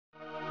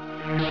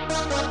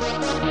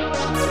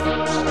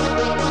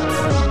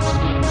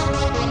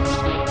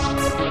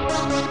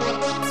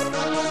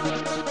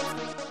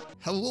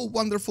Hello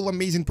wonderful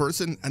amazing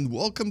person, and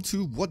welcome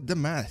to What the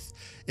Math.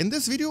 In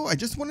this video I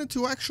just wanted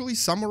to actually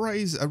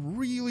summarize a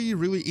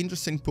really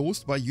interesting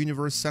post by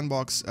Universe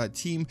Sandbox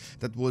team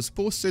that was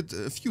posted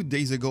a few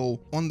days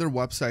ago on their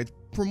website,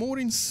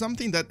 promoting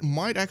something that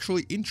might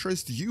actually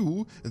interest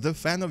you, the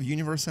fan of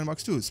Universe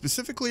Sandbox 2.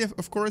 Specifically,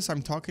 of course,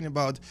 I'm talking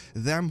about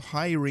them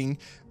hiring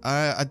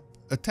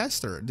a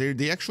tester.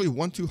 They actually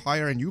want to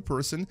hire a new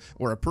person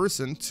or a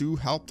person to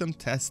help them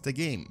test the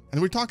game. And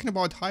we're talking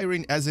about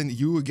hiring as in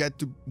you get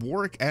to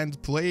work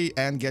and play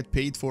and get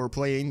paid for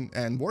playing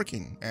and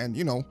working. And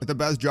you know, the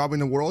best job in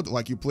the world,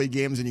 like you play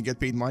games and you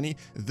get paid money.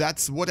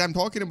 That's what I'm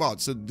talking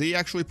about. So they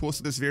actually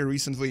posted this very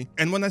recently.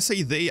 And when I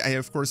say they, I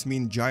of course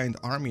mean Giant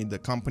Army, the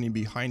company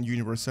behind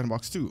Universe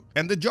Sandbox 2.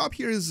 And the job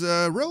here is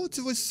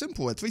relatively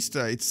simple. At least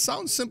it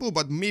sounds simple,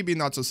 but maybe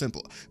not so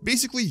simple.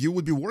 Basically, you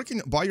would be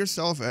working by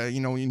yourself, you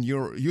know,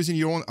 using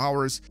your own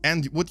hours,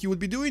 and what you would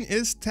be doing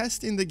is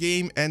testing the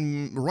game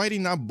and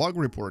writing up bug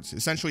reports.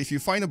 Essentially, if you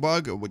find a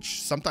bug,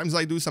 which sometimes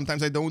I do,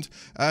 sometimes I don't,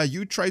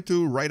 you try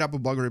to write up a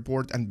bug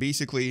report, and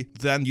basically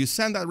then you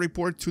send that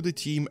report to the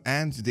team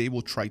and they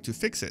will try to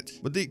fix it.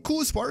 But the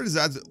coolest part is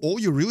that all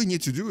you really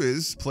need to do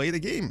is play the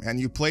game, and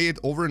you play it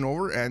over and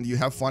over and you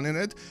have fun in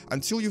it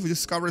until you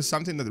discover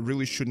something that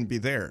really shouldn't be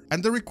there.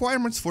 And the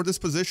requirements for this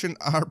position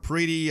are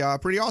pretty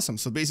awesome.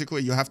 So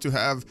basically you have to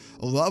have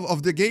a love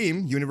of the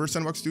game, Universe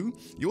Sandbox 2.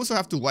 You also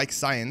have to like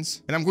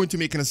science, and I'm going to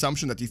make an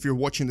assumption that if you're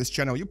watching this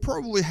channel, you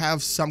probably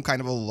have some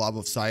kind of a love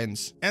of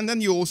science. And then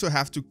you also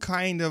have to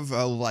kind of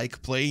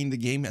like playing the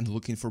game and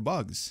looking for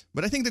bugs.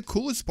 But I think the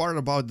coolest part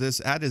about this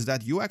ad is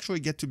that you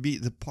actually get to be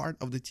the part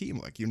of the team.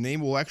 Like your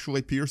name will actually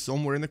appear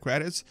somewhere in the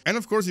credits, and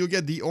of course you'll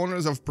get the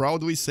honors of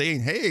proudly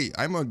saying, hey,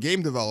 I'm a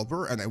game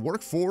developer and I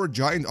work for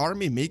Giant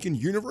Army making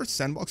Universe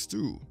Sandbox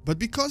 2. But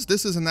because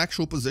this is an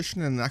actual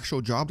position and an actual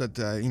job that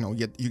you know,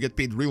 you get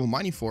paid real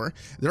money for,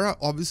 there are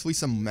obviously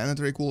some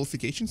mandatory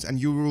qualifications,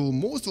 and you will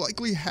most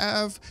likely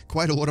have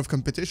quite a lot of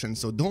competition.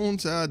 So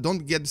don't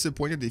get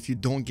disappointed if you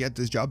don't get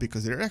this job,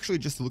 because they're actually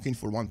just looking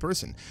for one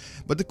person.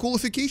 But the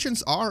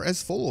qualifications are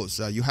as follows.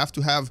 You have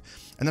to have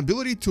an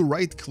ability to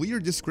write clear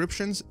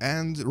descriptions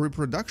and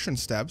reproduction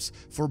steps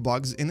for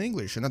bugs in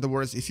English. In other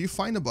words, if you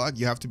find a bug,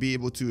 you have to be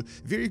able to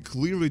very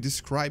clearly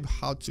describe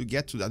how to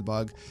get to that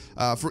bug.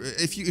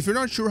 If you're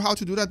not sure how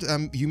to do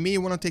that, you may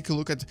want to take a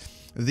look at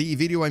the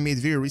video I made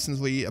very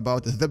recently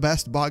about the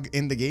best bug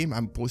in the game.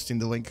 I'm posting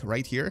the link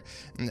right here,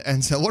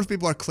 and so a lot of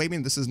people are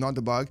claiming this is not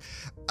the bug.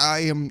 I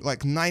am like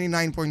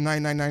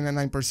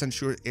 99.99999%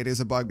 sure it is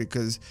a bug,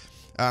 because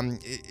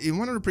in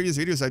one of the previous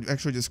videos, I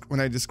actually just, when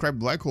I described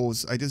black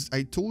holes, I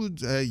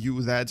told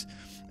you that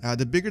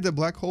the bigger the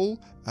black hole,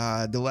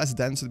 the less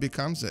dense it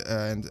becomes,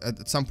 and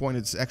at some point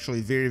it's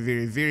actually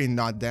very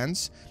not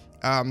dense.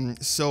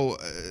 So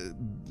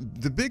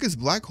the biggest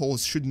black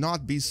holes should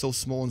not be so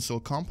small and so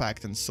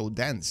compact and so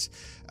dense.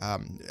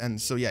 And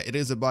so yeah, it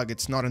is a bug.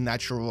 It's not a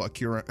natural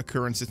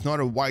occurrence. It's not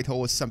a white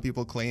hole as some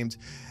people claimed.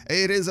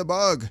 It is a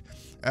bug.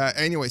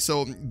 Anyway,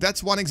 so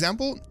that's one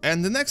example.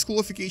 And the next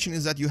qualification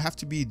is that you have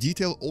to be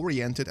detail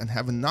oriented and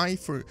have an eye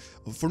for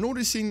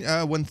noticing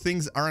when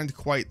things aren't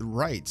quite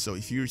right. So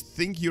if you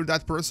think you're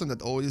that person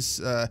that always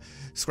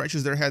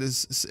scratches their head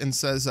and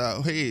says,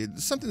 hey,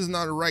 something's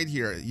not right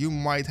here, you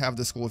might have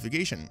this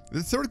qualification.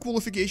 The third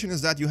qualification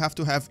is that you have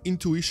to have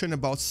intuition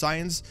about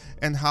science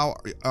and how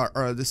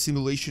the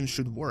simulation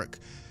should work.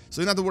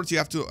 So in other words, you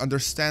have to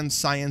understand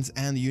science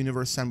and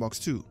Universe Sandbox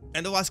 2.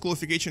 And the last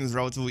qualification is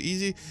relatively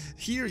easy.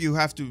 Here you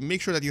have to make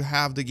sure that you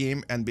have the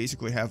game and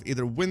basically have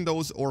either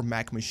Windows or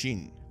Mac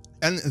machine.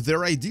 And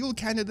their ideal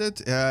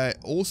candidate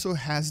also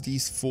has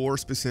these 4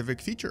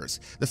 specific features.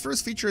 The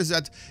first feature is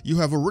that you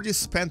have already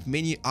spent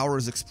many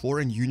hours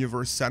exploring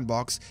Universe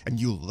Sandbox and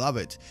you love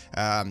it.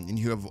 And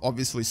you have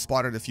obviously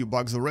spotted a few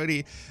bugs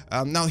already.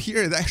 Now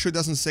here it actually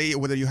doesn't say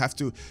whether you have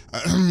to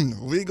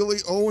legally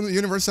own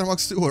Universe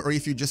Sandbox 2, or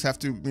if you just have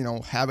to, you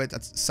know, have it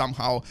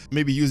somehow,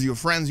 maybe use your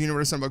friend's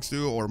Universe Sandbox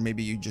 2, or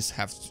maybe you just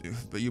have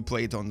to, you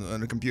play it on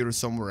a computer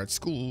somewhere at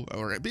school,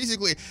 or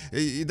basically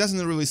it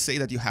doesn't really say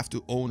that you have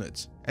to own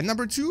it. And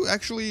number 2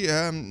 actually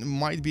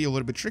might be a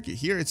little bit tricky.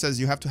 Here it says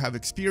you have to have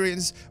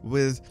experience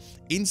with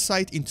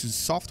insight into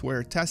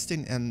software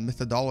testing and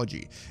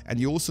methodology, and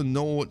you also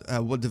know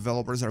what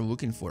developers are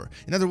looking for.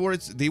 In other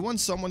words, they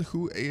want someone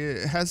who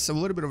has a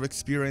little bit of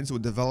experience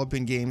with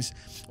developing games,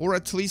 or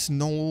at least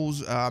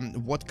knows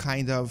what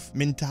kind of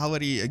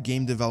mentality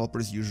game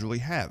developers usually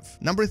have.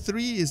 Number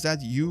 3 is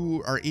that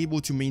you are able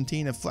to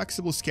maintain a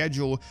flexible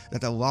schedule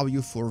that allow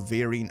you for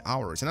varying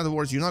hours. In other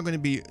words, you're not going to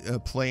be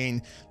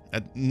playing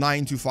at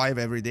 9 to 5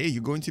 every day.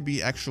 You're going to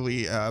be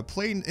actually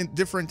playing in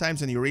different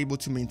times, and you're able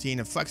to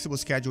maintain a flexible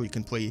schedule. You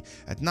can play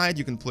at night,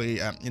 you can play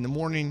in the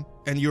morning,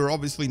 and you're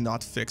obviously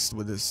not fixed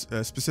with this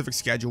specific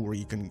schedule where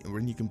you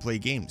can play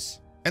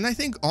games. And I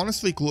think,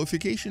 honestly,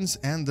 qualifications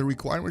and the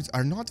requirements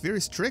are not very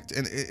strict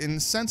in the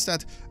sense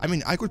that, I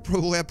mean, I could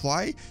probably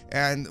apply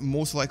and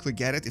most likely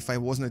get it if I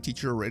wasn't a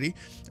teacher already.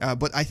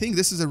 But I think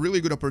this is a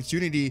really good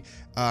opportunity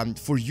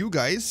for you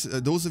guys,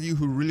 those of you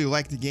who really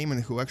like the game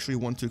and who actually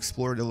want to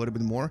explore it a little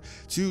bit more,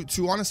 to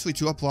honestly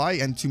to apply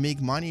and to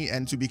make money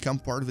and to become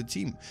part of the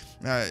team.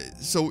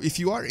 So if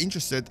you are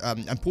interested,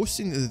 I'm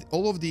posting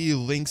all of the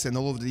links and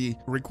all of the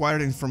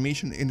required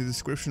information in the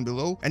description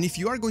below. And if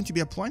you are going to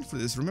be applying for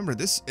this, remember,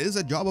 this is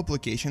a job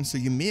application, so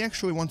you may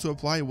actually want to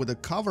apply with a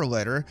cover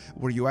letter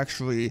where you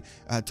actually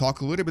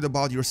talk a little bit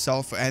about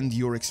yourself and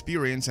your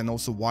experience and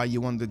also why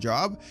you want the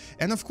job,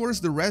 and of course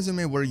the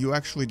resume where you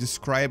actually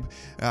describe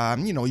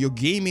you know, your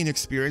gaming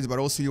experience but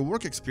also your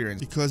work experience,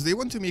 because they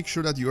want to make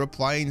sure that you're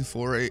applying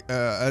for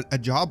a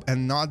job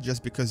and not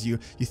just because you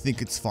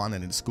think it's fun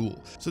and it's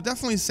cool. So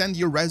definitely send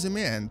your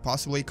resume and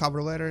possibly a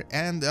cover letter,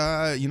 and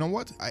you know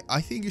what, I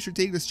think you should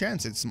take this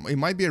chance. It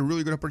might be a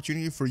really good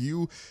opportunity for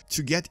you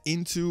to get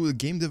into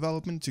game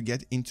development, to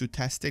get into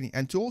testing,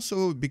 and to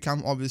also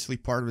become obviously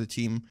part of the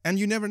team. And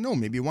you never know,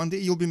 maybe one day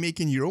you'll be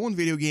making your own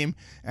video game,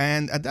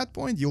 and at that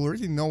point you'll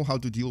already know how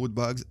to deal with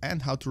bugs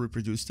and how to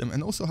reproduce them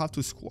and also how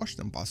to squash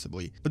them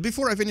possibly. But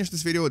before I finish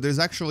this video, there's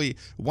actually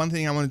one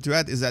thing I wanted to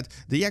add, is that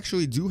they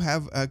actually do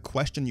have a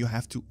question you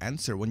have to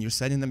answer when you're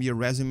sending them your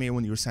resume,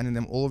 when you're sending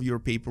them all of your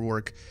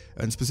paperwork,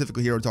 and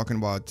specifically here we're talking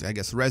about, I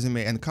guess,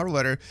 resume and cover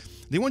letter.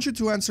 They want you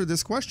to answer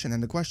this question,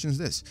 and the question is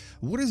this: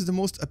 what is the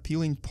most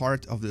appealing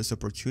part of this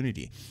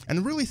opportunity?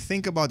 And really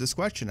think about this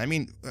question. I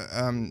mean,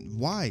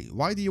 why?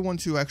 Why do you want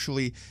to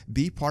actually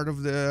be part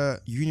of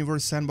the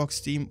Universe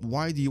Sandbox team?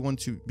 Why do you want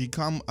to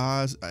become,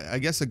 I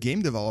guess, a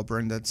game developer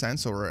in that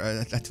sense, or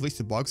at least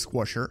a bug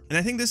squasher? And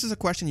I think this is a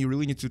question you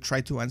really need to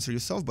try to answer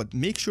yourself, but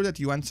make sure that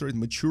you answer it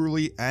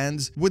maturely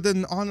and with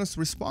an honest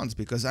response,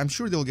 because I'm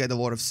sure they'll get a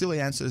lot of silly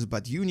answers,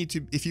 but you need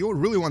to, if you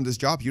really want this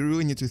job, you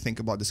really need to think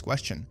about this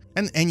question.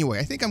 And anyway,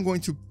 I think I'm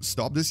going to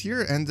stop this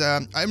here, and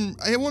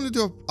I wanted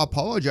to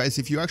apologize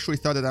if you actually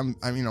thought that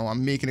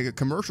I'm making a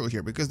commercial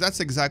here, because that's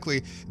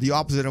exactly the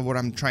opposite of what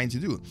I'm trying to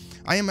do.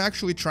 I am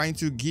actually trying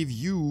to give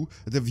you,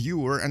 the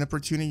viewer, an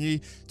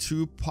opportunity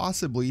to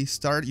possibly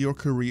start your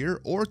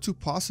career or to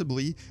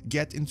possibly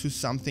get into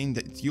something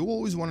that you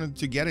always wanted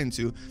to get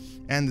into.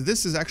 And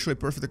this is actually a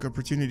perfect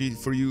opportunity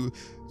for you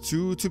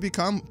to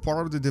become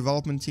part of the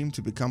development team,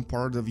 to become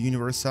part of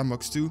Universe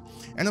Sandbox 2,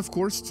 and of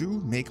course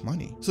to make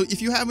money. So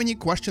if you have any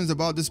questions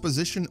about this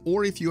position,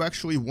 or if you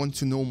actually want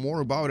to know more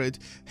about it,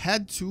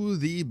 head to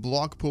the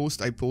blog post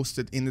I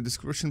posted in the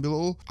description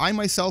below. I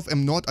myself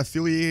am not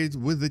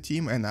affiliated with the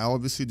team, and I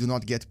obviously do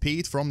not get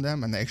paid from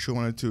them, and I actually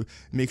wanted to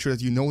make sure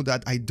that you know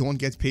that I don't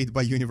get paid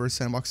by Universe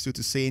Sandbox 2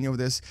 to say any of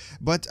this,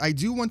 but I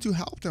do want to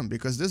help them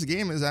because this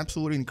game is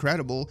absolutely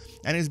incredible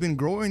and it's been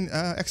growing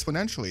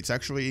exponentially. It's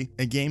actually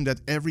a game that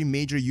every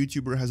major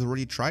YouTuber has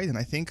already tried, and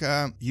I think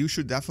you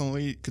should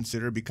definitely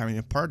consider becoming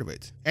a part of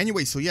it.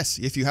 Anyway, so yes,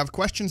 if you have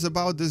questions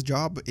about this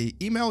job,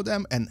 email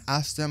them and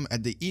ask them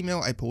at the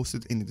email I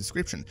posted in the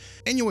description.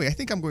 Anyway, I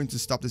think I'm going to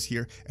stop this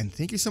here, and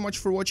thank you so much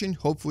for watching.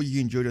 Hopefully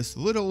you enjoyed this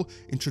little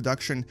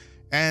introduction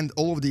and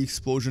all of the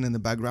explosion in the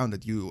background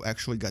that you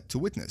actually got to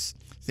witness.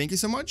 Thank you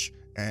so much,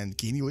 and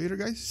game you later,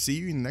 guys. See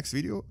you in the next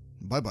video.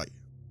 Bye bye.